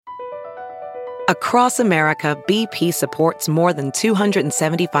Across America, BP supports more than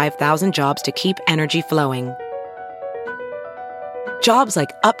 275,000 jobs to keep energy flowing. Jobs like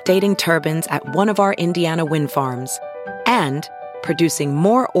updating turbines at one of our Indiana wind farms and producing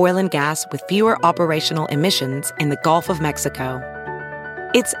more oil and gas with fewer operational emissions in the Gulf of Mexico.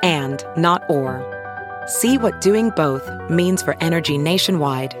 It's and, not or. See what doing both means for energy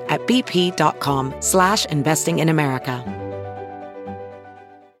nationwide at bp.com/investing in America.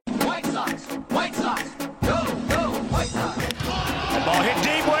 White Sox, White Sox, go, go, White Sox. The ball hit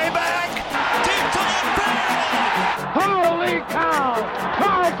deep, way back, deep to left field. Holy cow!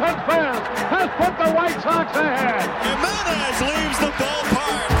 Carlton Fisk has put the White Sox ahead. Jimenez leaves the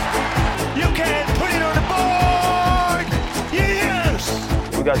ballpark. You can't put it on the board.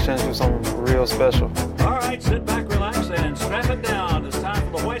 Yes. We got a chance to do something real special. All right, sit back, relax, and strap it down. It's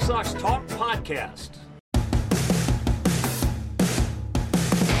time for the White Sox Talk Podcast.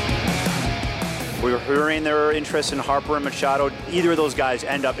 We're hearing their interest in Harper and Machado. Either of those guys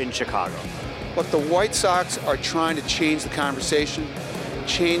end up in Chicago. Look, the White Sox are trying to change the conversation,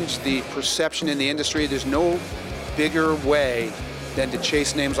 change the perception in the industry. There's no bigger way than to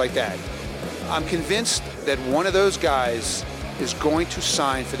chase names like that. I'm convinced that one of those guys is going to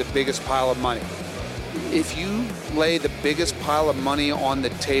sign for the biggest pile of money. If you lay the biggest pile of money on the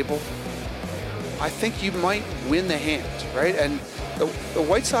table, I think you might win the hand, right? And the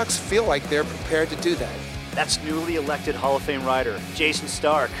White Sox feel like they're prepared to do that. That's newly elected Hall of Fame writer Jayson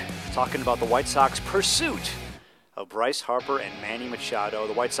Stark talking about the White Sox pursuit of Bryce Harper and Manny Machado.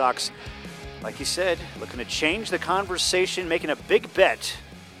 The White Sox, like you said, looking to change the conversation, making a big bet,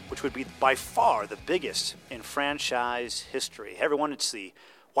 which would be by far the biggest in franchise history. Hey everyone, it's the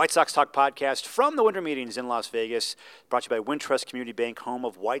White Sox Talk Podcast from the Winter Meetings in Las Vegas, brought to you by Wintrust Community Bank, home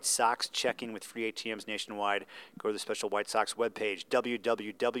of White Sox checking with free ATMs nationwide. Go to the special White Sox webpage,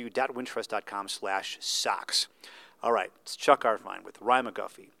 www.wintrust.com/Sox. All right, it's Chuck Arfine with Ryan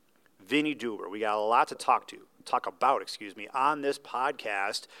McGuffey, Vinny Duber. We got a lot to talk about on this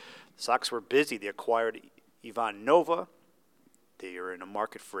podcast. The Sox were busy. They acquired Ivan Nova. They are in a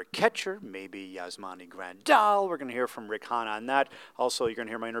market for a catcher, maybe Yasmani Grandal. We're going to hear from Rick Hahn on that. Also, you're going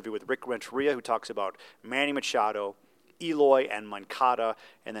to hear my interview with Rick Renteria, who talks about Manny Machado, Eloy, and Moncada.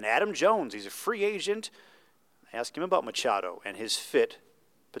 And then Adam Jones, he's a free agent. I asked him about Machado and his fit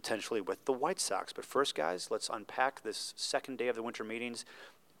potentially with the White Sox. But first, guys, let's unpack this second day of the winter meetings.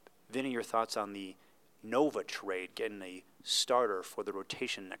 Vinny, your thoughts on the Nova trade, getting a starter for the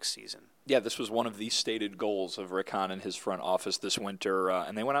rotation next season? Yeah, this was one of the stated goals of Rick Hahn and his front office this winter,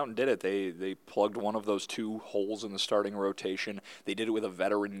 and they went out and did it. They plugged one of those two holes in the starting rotation. They did it with a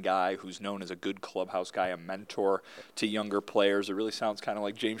veteran guy who's known as a good clubhouse guy, a mentor to younger players. It really sounds kind of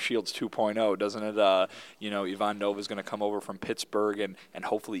like James Shields 2.0, doesn't it? Ivan Nova's going to come over from Pittsburgh and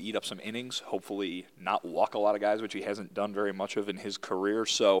hopefully eat up some innings, hopefully not walk a lot of guys, which he hasn't done very much of in his career.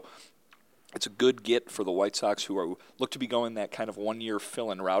 So it's a good get for the White Sox, who look to be going that kind of one-year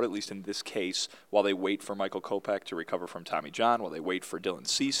fill-in route, at least in this case, while they wait for Michael Kopech to recover from Tommy John, while they wait for Dylan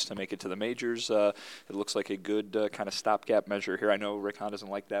Cease to make it to the majors. It looks like a good kind of stopgap measure here. I know Rick Hahn doesn't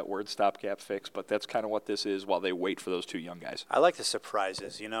like that word, stopgap fix, but that's kind of what this is while they wait for those two young guys. I like the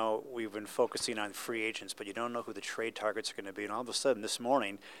surprises. You know, we've been focusing on free agents, but you don't know who the trade targets are going to be. And all of a sudden, this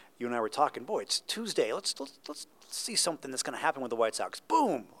morning, you and I were talking, boy, it's Tuesday. Let's see something that's going to happen with the White Sox.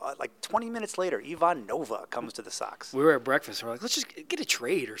 Boom! Like 20 minutes later, Ivan Nova comes to the Sox. We were at breakfast and we're like, let's just get a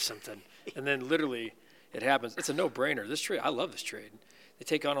trade or something. And then literally it happens. It's a no-brainer. This trade, I love this trade. They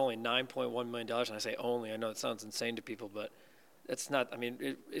take on only $9.1 million, and I say only. I know it sounds insane to people, but that's not – I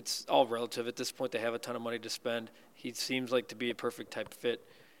mean, it's all relative. At this point, they have a ton of money to spend. He seems like to be a perfect type fit.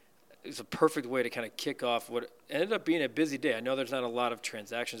 It's a perfect way to kind of kick off what ended up being a busy day. I know there's not a lot of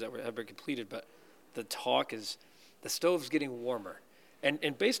transactions that have been completed, but the talk is – the stove's getting warmer.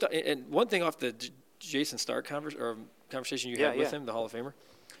 And based on – and one thing off the Jayson Stark conversation you had with him, the Hall of Famer,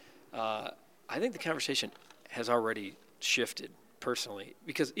 I think the conversation has already shifted personally,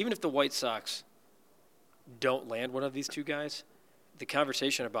 because even if the White Sox don't land one of these two guys, the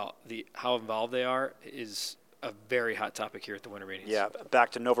conversation about how involved they are is a very hot topic here at the winter meetings. Yeah,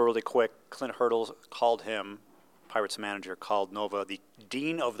 back to Nova really quick. Clint Hurdle called him, Pirates manager, called Nova the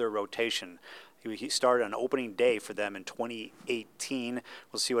dean of their rotation. He started on opening day for them in 2018.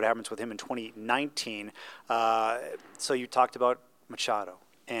 We'll see what happens with him in 2019. So you talked about Machado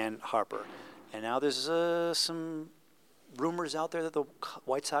and Harper. And now there's some rumors out there that the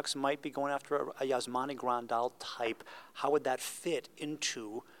White Sox might be going after a Yasmani Grandal type. How would that fit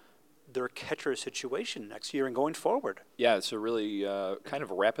into their catcher situation next year and going forward. Yeah, it's a really kind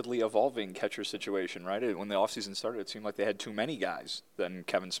of rapidly evolving catcher situation, right? When the offseason started, it seemed like they had too many guys. Then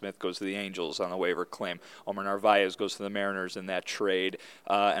Kevin Smith goes to the Angels on the waiver claim. Omar Narvaez goes to the Mariners in that trade.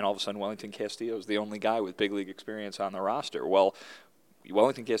 And all of a sudden, Wellington Castillo is the only guy with big league experience on the roster. Well,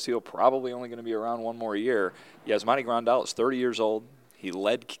 Wellington Castillo probably only going to be around one more year. Yasmani Grandal is 30 years old. He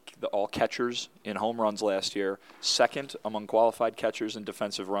led all catchers in home runs last year, second among qualified catchers in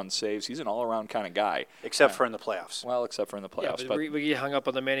defensive run saves. He's an all-around kind of guy. Except for in the playoffs. Well, except for in the playoffs. Yeah, but we get hung up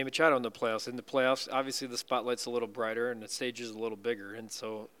on the Manny Machado in the playoffs. In the playoffs, obviously the spotlight's a little brighter and the stage is a little bigger, and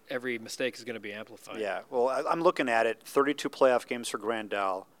so every mistake is going to be amplified. Yeah, well, I'm looking at it. 32 playoff games for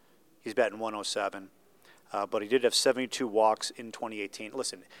Grandal. He's batting 107. But he did have 72 walks in 2018.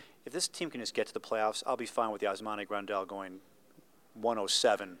 Listen, if this team can just get to the playoffs, I'll be fine with Yasmani Grandal going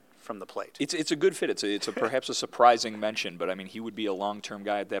 107 from the plate. It's a good fit. It's perhaps a surprising mention, but I mean, he would be a long-term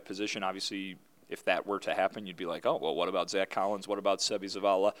guy at that position. Obviously, if that were to happen, you'd be like, oh, well, what about Zach Collins? What about Seby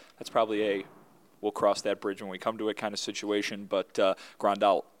Zavala? That's probably we'll cross that bridge when we come to it kind of situation. But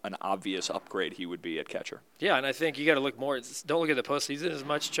Grandal, an obvious upgrade he would be at catcher. Yeah, and I think you got to look more. Don't look at the postseason as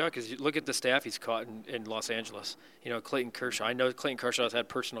much, Chuck, as you look at the staff he's caught in Los Angeles. You know, Clayton Kershaw. I know Clayton Kershaw has had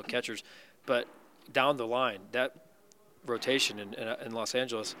personal catchers, but down the line, that rotation in Los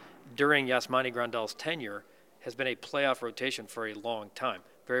Angeles during Yasmani Grandal's tenure has been a playoff rotation for a long time.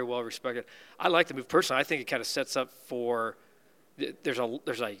 Very well respected. I like the move personally. I think it kind of sets up for there's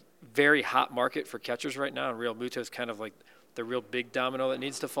a very hot market for catchers right now, and Real Muto is kind of like the real big domino that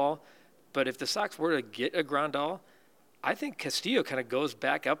needs to fall. But if the Sox were to get a Grandal, I think Castillo kind of goes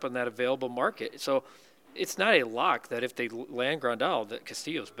back up on that available market. So it's not a lock that if they land Grandal, that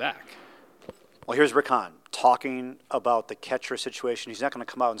Castillo's back. Well, here's Rick Hahn talking about the catcher situation. He's not going to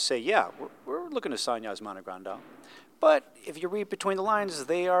come out and say, yeah, we're looking to sign Yasmani Grandal. But if you read between the lines,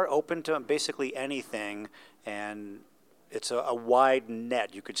 they are open to basically anything, and it's a wide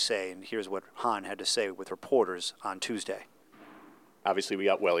net, you could say. And here's what Hahn had to say with reporters on Tuesday. Obviously, we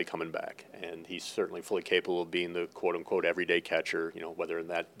got Welly coming back, and he's certainly fully capable of being the quote-unquote everyday catcher. You know, whether in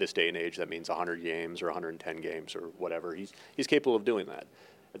this day and age that means 100 games or 110 games or whatever, he's capable of doing that.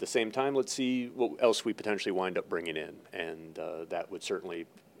 At the same time, let's see what else we potentially wind up bringing in, and that would certainly,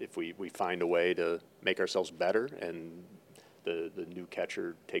 if we find a way to make ourselves better and the new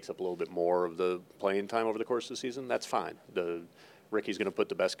catcher takes up a little bit more of the playing time over the course of the season, that's fine. Ricky's going to put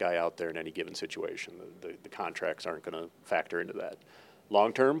the best guy out there in any given situation. The contracts aren't going to factor into that.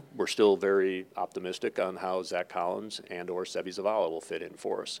 Long term, we're still very optimistic on how Zach Collins and or Seby Zavala will fit in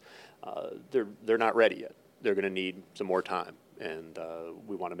for us. They're not ready yet. They're going to need some more time. And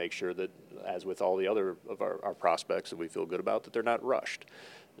we want to make sure that, as with all the other of our prospects that we feel good about, that they're not rushed.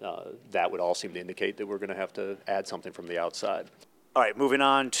 That would all seem to indicate that we're going to have to add something from the outside. All right, moving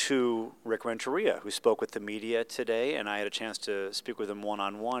on to Rick Renteria, who spoke with the media today, and I had a chance to speak with him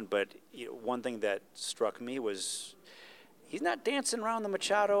one-on-one. But one thing that struck me was he's not dancing around the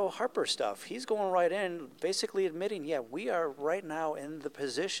Machado-Harper stuff. He's going right in, basically admitting, yeah, we are right now in the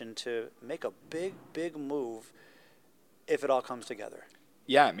position to make a big, big move if it all comes together.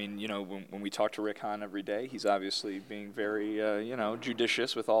 Yeah, I mean, when we talk to Rick Hahn every day, he's obviously being very,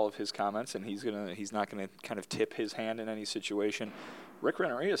 judicious with all of his comments, and he's not gonna kind of tip his hand in any situation. Rick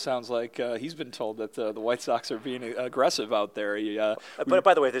Renteria sounds like he's been told that the White Sox are being aggressive out there. But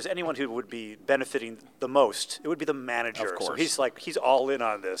by the way, if there's anyone who would be benefiting the most, it would be the manager. Of course. So he's all in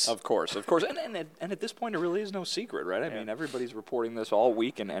on this. Of course. And at this point, it really is no secret, right? I mean, everybody's reporting this all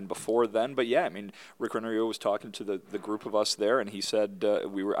week and before then. But yeah, I mean, Rick Renteria was talking to the group of us there, and he said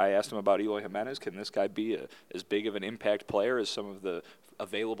I asked him about Eloy Jimenez. Can this guy be as big of an impact player as some of the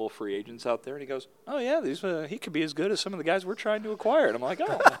available free agents out there? And he goes, oh yeah, he could be as good as some of the guys we're trying to acquire. And I'm like,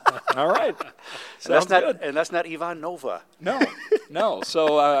 oh, all right. Sounds good. And that's not Ivan Nova. No.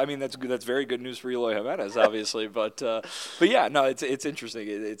 So I mean, that's very good news for Eloy Jimenez, obviously. But yeah, no, it's interesting.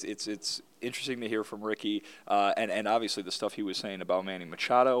 It's interesting to hear from Ricky, and obviously the stuff he was saying about Manny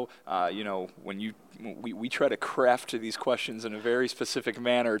Machado. When we try to craft these questions in a very specific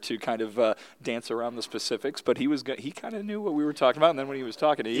manner to kind of dance around the specifics, but he kind of knew what we were talking about. And then when he was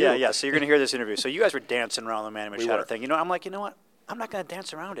talking to you, yeah. So you're going to hear this interview. So you guys were dancing around the Manny Machado thing. I'm like, you know what? I'm not going to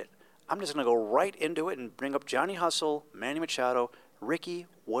dance around it. I'm just going to go right into it and bring up Johnny Hustle, Manny Machado. Ricky,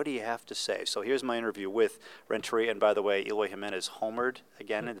 what do you have to say? So here's my interview with Renteria. And by the way, Eloy Jimenez homered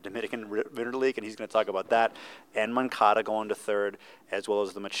again in the Dominican Winter League, and he's going to talk about that. And Moncada going to third, as well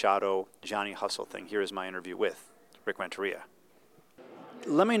as the Machado, Johnny Hustle thing. Here is my interview with Rick Renteria.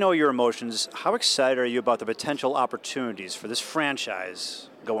 Let me know your emotions. How excited are you about the potential opportunities for this franchise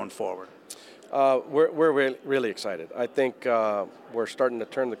going forward? We're really excited. I think we're starting to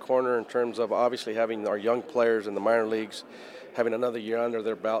turn the corner in terms of obviously having our young players in the minor leagues, having another year under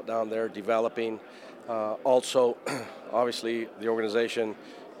their belt down there, developing. Also, obviously, the organization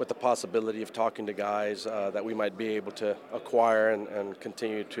with the possibility of talking to guys that we might be able to acquire and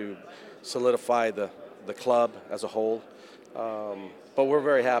continue to solidify the club as a whole. But we're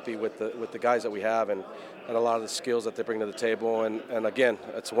very happy with the guys that we have and a lot of the skills that they bring to the table. And again,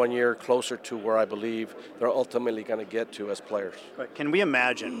 it's 1 year closer to where I believe they're ultimately going to get to as players. Can we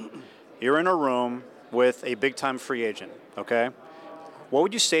imagine you're in a room with a big-time free agent, okay? What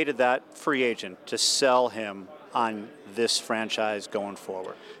would you say to that free agent to sell him on this franchise going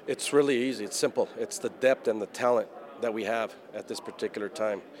forward? It's really easy. It's simple. It's the depth and the talent that we have at this particular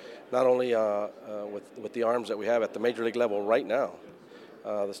time. Not only with the arms that we have at the major league level right now,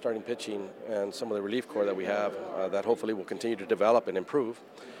 the starting pitching and some of the relief corps that we have that hopefully will continue to develop and improve,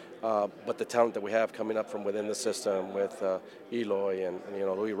 but the talent that we have coming up from within the system with Eloy and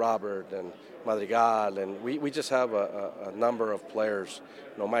Luis Robert and Madrigal, and we just have a number of players,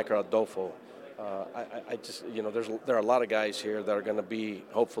 Mike Adolfo. There are a lot of guys here that are going to be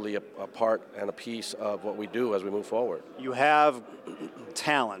hopefully a part and a piece of what we do as we move forward. You have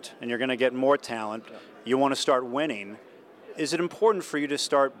talent, and you're going to get more talent. You want to start winning. Is it important for you to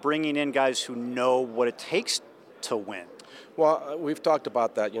start bringing in guys who know what it takes to win? Well, we've talked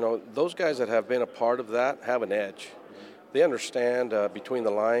about that. Those guys that have been a part of that have an edge. They understand between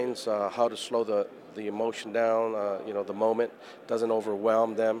the lines how to slow the emotion down, the moment doesn't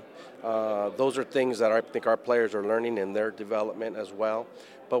overwhelm them. Those are things that I think our players are learning in their development as well.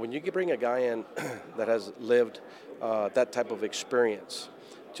 But when you bring a guy in that has lived that type of experience,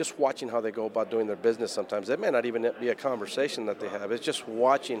 just watching how they go about doing their business sometimes, it may not even be a conversation that they have. It's just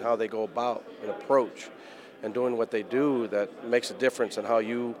watching how they go about and approach and doing what they do that makes a difference in how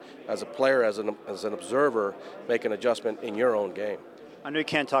you, as a player, as an observer, make an adjustment in your own game. I know you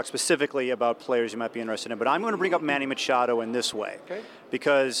can't talk specifically about players you might be interested in, but I'm going to bring up Manny Machado in this way. Okay.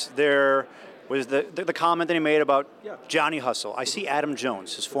 Because there was the comment that he made about Johnny Hustle. I see Adam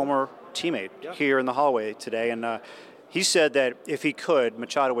Jones, his former teammate, here in the hallway today, and he said that if he could,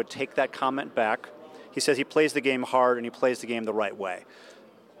 Machado would take that comment back. He says he plays the game hard and he plays the game the right way.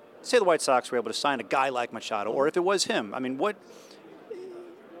 Say the White Sox were able to sign a guy like Machado, or if it was him, I mean, what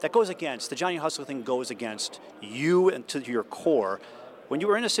that goes against, the Johnny Hustle thing goes against you and to your core. When you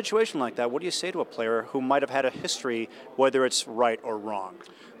were in a situation like that, what do you say to a player who might have had a history, whether it's right or wrong?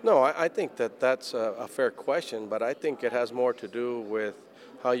 No, I think that's a fair question, but I think it has more to do with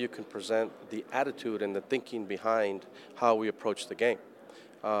how you can present the attitude and the thinking behind how we approach the game.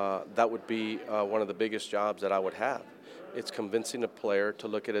 That would be one of the biggest jobs that I would have. It's convincing a player to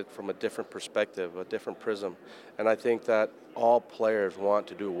look at it from a different perspective, a different prism. And I think that all players want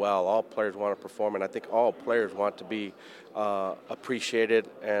to do well. All players want to perform. And I think all players want to be appreciated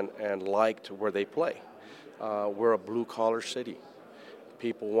and liked where they play. We're a blue-collar city.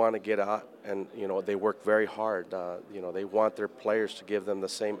 People want to get out and, they work very hard. They want their players to give them the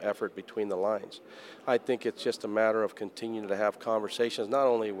same effort between the lines. I think it's just a matter of continuing to have conversations, not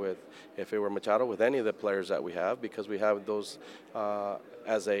only with, if it were Machado, with any of the players that we have, because we have those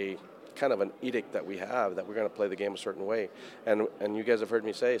as a kind of an edict that we have that we're going to play the game a certain way. And you guys have heard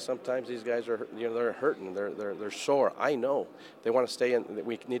me say sometimes these guys are they're hurting, they're sore. I know they want to stay in.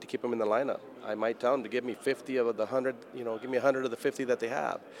 We need to keep them in the lineup. I might tell them to give me 50 of the 100. Give me 100 of the 50 that they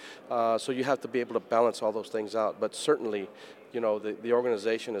have. So you have to be able to balance all those things out. But certainly, the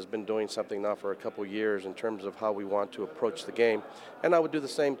organization has been doing something now for a couple years in terms of how we want to approach the game. And I would do the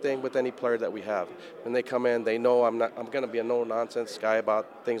same thing with any player that we have. When they come in, they know I'm going to be a no-nonsense guy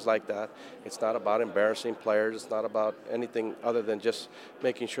about things like that. It's not about embarrassing players. It's not about anything other than just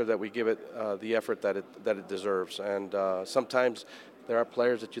making sure that we give it the effort that it deserves. And sometimes there are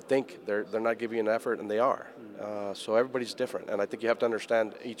players that you think they're not giving you an effort, and they are. So everybody's different, and I think you have to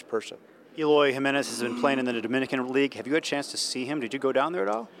understand each person. Eloy Jimenez has been playing in the Dominican League. Have you had a chance to see him? Did you go down there at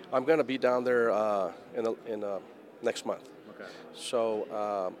all? I'm going to be down there in next month. Okay.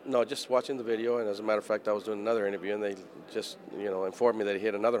 So, no, just watching the video, and as a matter of fact, I was doing another interview, and they just, informed me that he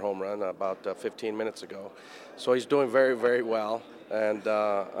hit another home run about 15 minutes ago. So he's doing very, very well, and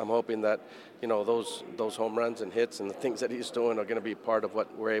I'm hoping that, those home runs and hits and the things that he's doing are going to be part of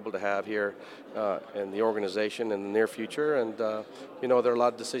what we're able to have here in the organization in the near future. And, there are a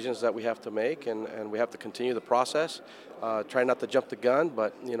lot of decisions that we have to make, and we have to continue the process. Try not to jump the gun,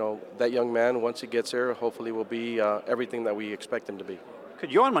 but, that young man, once he gets here, hopefully will be everything that we expect him to be.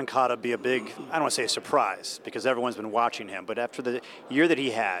 Could Yoan Moncada be a big, I don't want to say a surprise, because everyone's been watching him, but after the year that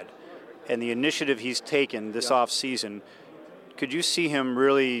he had and the initiative he's taken this offseason, could you see him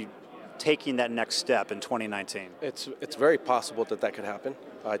really taking that next step in 2019? It's very possible that could happen.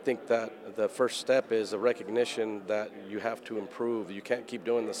 I think that the first step is a recognition that you have to improve. You can't keep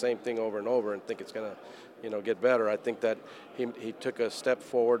doing the same thing over and over and think it's going to get better. I think that he took a step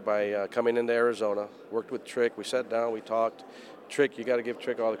forward by coming into Arizona, worked with Trick. We sat down, we talked. Trick, you got to give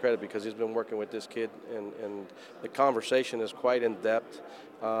Trick all the credit because he's been working with this kid, and the conversation is quite in depth.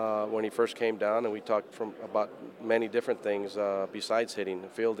 When he first came down, and we talked about many different things besides hitting,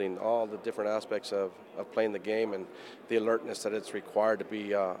 fielding, all the different aspects of playing the game and the alertness that it's required to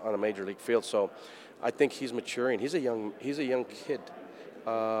be on a major league field. So I think he's maturing. He's a young kid.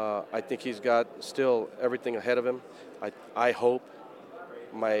 I think he's got still everything ahead of him. I hope,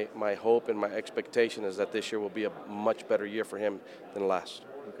 my hope and my expectation is that this year will be a much better year for him than last.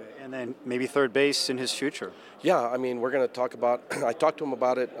 Okay, and then maybe third base in his future. Yeah, I mean, we're going to talk about I talked to him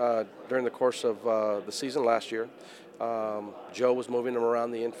about it during the course of the season last year. Joe was moving him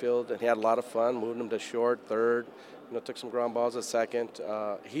around the infield, and he had a lot of fun, moving him to short, third, took some ground balls at second.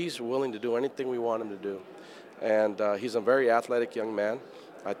 He's willing to do anything we want him to do. And he's a very athletic young man.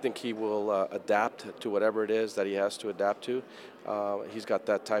 I think he will adapt to whatever it is that he has to adapt to. He's got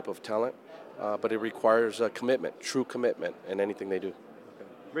that type of talent, but it requires a commitment, true commitment in anything they do.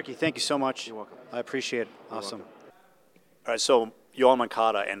 Ricky, thank you so much. You're welcome. I appreciate it. Awesome. All right, so Yoan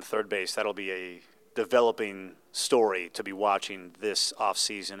Moncada and third base, that'll be a developing story to be watching this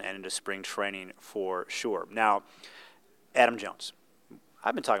offseason and into spring training for sure. Now, Adam Jones.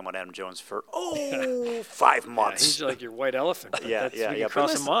 I've been talking about Adam Jones for 5 months. He's like your white elephant. Yeah.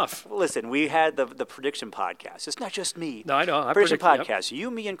 Cross him off. Listen, we had the prediction podcast. It's not just me. No, I know. Prediction podcast. Yep. You,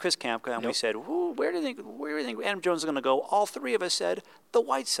 me, and Chris Kamka, and we said, where do you think Adam Jones is going to go? All three of us said the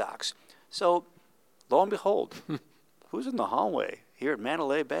White Sox. So, lo and behold, who's in the hallway here at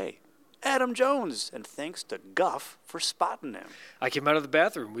Mandalay Bay? Adam Jones, and thanks to Guff for spotting him. I came out of the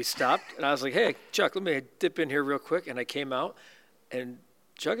bathroom. We stopped, and I was like, "Hey, Chuck, let me dip in here real quick." And I came out, and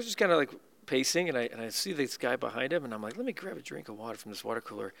Chuck is just kind of like pacing, and I see this guy behind him, and I'm like, let me grab a drink of water from this water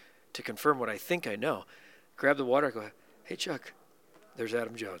cooler to confirm what I think I know. Grab the water, I go, hey, Chuck, there's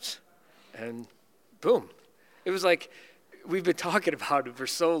Adam Jones. And boom. It was like we've been talking about him for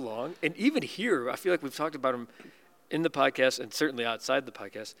so long, and even here, I feel like we've talked about him in the podcast and certainly outside the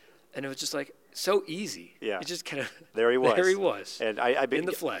podcast, and it was just like so easy. Yeah. It just kind of there he was. There he was. And in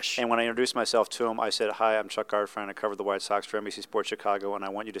the flesh. And when I introduced myself to him, I said, "Hi, I'm Chuck Gardfriend. I cover the White Sox for NBC Sports Chicago, and I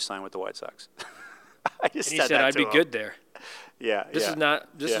want you to sign with the White Sox." I just and he said I'd be good there. Yeah. This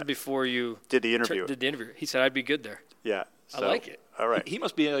is before you did the interview. He said I'd be good there. Yeah. So, I like it. All right. He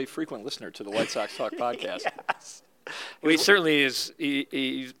must be a frequent listener to the White Sox Talk podcast. Yes. Well, he certainly is.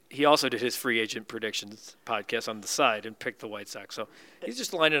 He also did his free agent predictions podcast on the side and picked the White Sox. So he's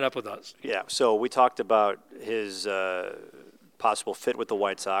just lining up with us. Yeah. So we talked about his possible fit with the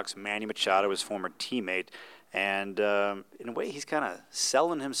White Sox. Manny Machado, his former teammate, and in a way, he's kind of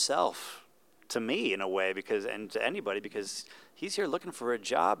selling himself to me in a way and to anybody because he's here looking for a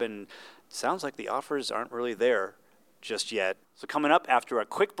job, and it sounds like the offers aren't really there just yet. So coming up after a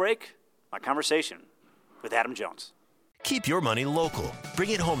quick break, my conversation with Adam Jones. Keep your money local.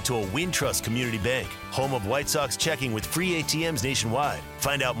 Bring it home to a Wintrust Community Bank, home of White Sox checking with free ATMs nationwide.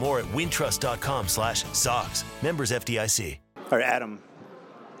 Find out more at wintrust.com/Sox. Members FDIC. All right, Adam,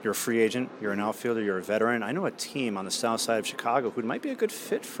 you're a free agent, you're an outfielder, you're a veteran. I know a team on the south side of Chicago who might be a good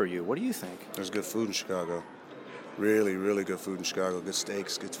fit for you. What do you think? There's good food in Chicago. Really, really good food in Chicago. Good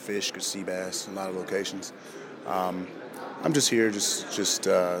steaks, good fish, good sea bass, a lot of locations. I'm just here, just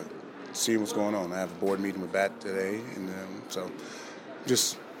seeing what's going on. I have a board meeting with BAT today, and so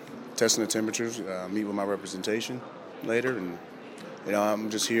just testing the temperatures, meet with my representation later, and I'm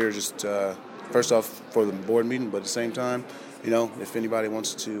just here first off for the board meeting, but at the same time, if anybody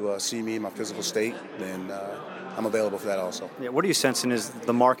wants to see me in my physical state, then I'm available for that also. Yeah, what are you sensing is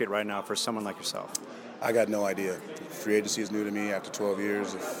the market right now for someone like yourself? I got no idea. Free agency is new to me after 12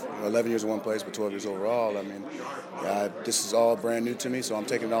 years, 11 years in one place, but 12 years overall. I mean, this is all brand new to me, so I'm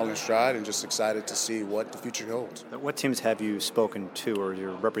taking it all in stride and just excited to see what the future holds. What teams have you spoken to or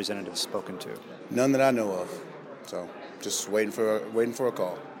your representatives spoken to? None that I know of. So just waiting for a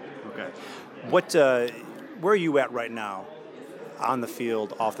call. Okay. Where are you at right now? On the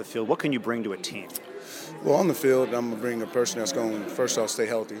field, off the field, what can you bring to a team? Well, on the field, I'm going to bring a person that's going to, first off, stay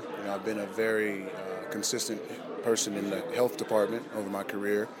healthy. I've been a very consistent person in the health department over my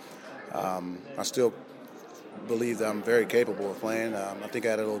career. I still believe that I'm very capable of playing. I think I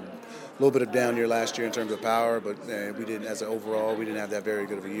had a little bit of down year last year in terms of power, but we didn't have that very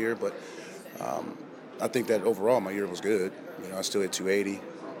good of a year. But I think that overall my year was good. I still hit 280.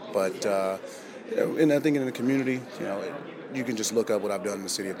 But and I think in the community, you can just look up what I've done in the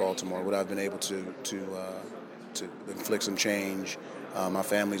city of Baltimore, what I've been able to inflict some change. My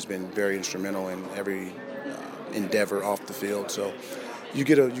family's been very instrumental in every endeavor off the field. So you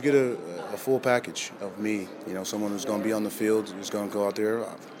get a full package of me. You know, someone who's going to be on the field, who's going to go out there.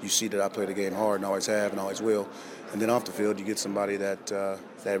 You see that I play the game hard and always have and always will. And then off the field, you get somebody that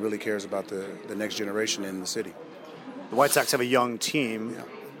really cares about the next generation in the city. The White Sox have a young team.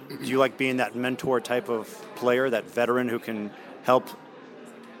 Yeah. Do you like being that mentor type of player, that veteran who can help,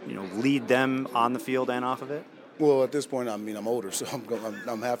 lead them on the field and off of it? Well, at this point, I'm older, so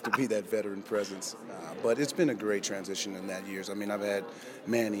I'm have to be that veteran presence. But it's been a great transition in that years. I've had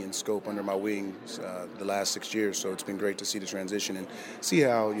Manny and Scope under my wings the last 6 years, so it's been great to see the transition and see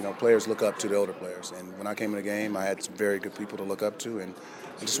how players look up to the older players. And when I came in the game, I had some very good people to look up to, and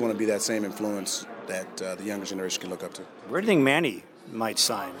I just want to be that same influence that the younger generation can look up to. Where do you think Manny might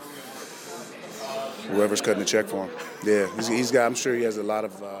sign? Whoever's cutting the check for him. Yeah, he's got. I'm sure he has a lot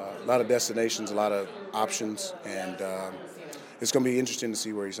of destinations, a lot of options, and it's going to be interesting to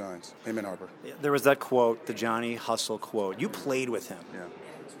see where he signs. Him and Harper. There was that quote, the Johnny Hustle quote. You played with him.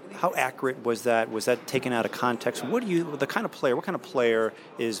 Yeah. How accurate was that? Was that taken out of context? What kind of player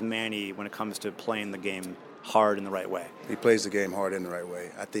is Manny when it comes to playing the game hard in the right way? He plays the game hard in the right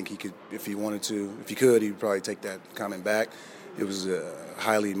way. I think he could, if he wanted to, if he could, he'd probably take that comment back. It was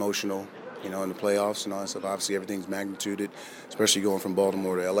highly emotional, in the playoffs and all that stuff. Obviously, everything's magnituded, especially going from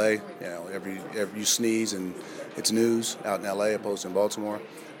Baltimore to L.A. Every you sneeze and it's news out in L.A. opposed to in Baltimore.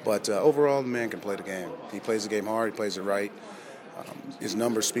 But overall, the man can play the game. He plays the game hard. He plays it right. His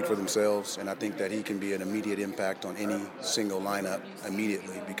numbers speak for themselves, and I think that he can be an immediate impact on any single lineup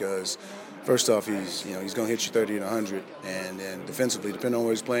immediately because, first off, he's going to hit you 30 and 100, and then defensively, depending on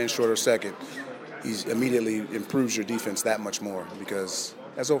where he's playing, short or second, he's immediately improves your defense that much more because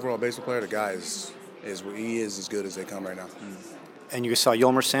as overall baseball player, the guy is as good as they come right now. And you saw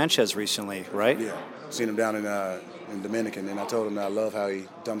Yolmer Sanchez recently, right? Yeah, seen him down in Dominican, and I told him that I love how he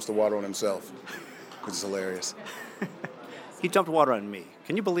dumps the water on himself. It's hilarious. He dumped water on me.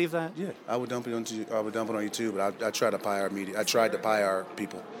 Can you believe that? Yeah, I would dump it on you too, but I try to pie our media. I tried to pie our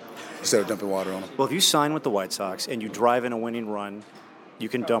people instead of dumping water on them. Well, if you sign with the White Sox and you drive in a winning run, you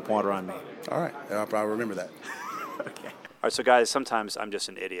can dump water on me. All right, I'll probably remember that. Okay. All right, so guys, sometimes I'm just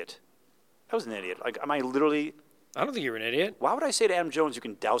an idiot. I was an idiot. Like, am I literally? I don't think you're an idiot. Why would I say to Adam Jones, you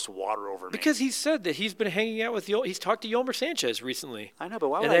can douse water over me? Because he said that he's been hanging out with he's talked to Yolmer Sanchez recently. I know, but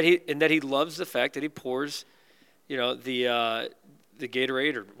why would that he loves the fact that he pours, the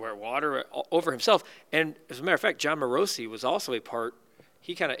Gatorade or water over himself. And as a matter of fact, John Morosi was also a part.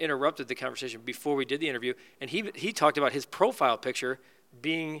 He kind of interrupted the conversation before we did the interview, and he talked about his profile picture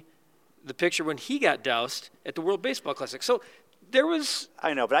being the picture when he got doused at the World Baseball Classic. So there was.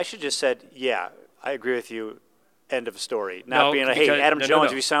 I know, but I should just said, yeah, I agree with you. End of story. Not being hey, Adam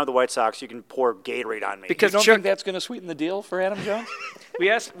Jones, if you sign with the White Sox, you can pour Gatorade on me. Because you don't think that's going to sweeten the deal for Adam Jones? We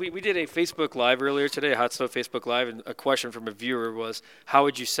did a Facebook Live earlier today, a Hot Stove Facebook Live, and a question from a viewer was, how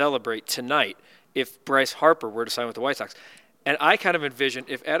would you celebrate tonight if Bryce Harper were to sign with the White Sox? And I kind of envisioned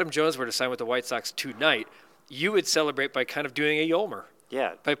if Adam Jones were to sign with the White Sox tonight, you would celebrate by kind of doing a Yolmer.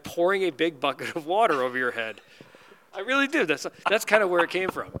 Yeah. By pouring a big bucket of water over your head. I really do. That's kind of where it came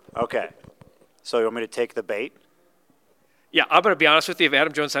from. Okay. So you want me to take the bait? Yeah, I'm going to be honest with you. If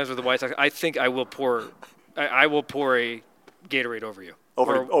Adam Jones signs with the White Sox, I think I will pour a Gatorade over you.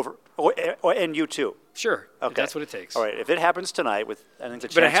 And you too. Sure. Okay. That's what it takes. All right. If it happens tonight, but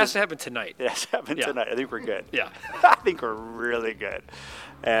it has to happen tonight. It has to happen tonight. I think we're good. Yeah. I think we're really good.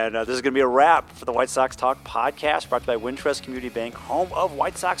 And this is going to be a wrap for the White Sox Talk podcast, brought to you by Wintrust Community Bank, home of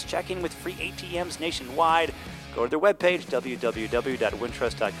White Sox checking with free ATMs nationwide. Go to their webpage,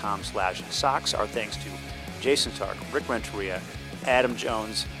 www.wintrust.com/Sox. Our thanks to Jason Tark, Rick Renteria, Adam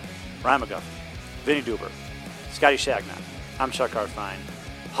Jones, Ryan McGuff, Vinny Duber, Scotty Shagnon. I'm Chuck Harfine.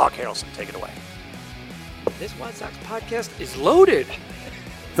 Hawk Harrelson, take it away. This White Sox podcast is loaded.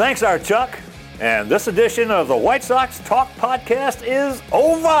 Thanks, our Chuck. And this edition of the White Sox Talk podcast is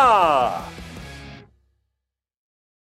over.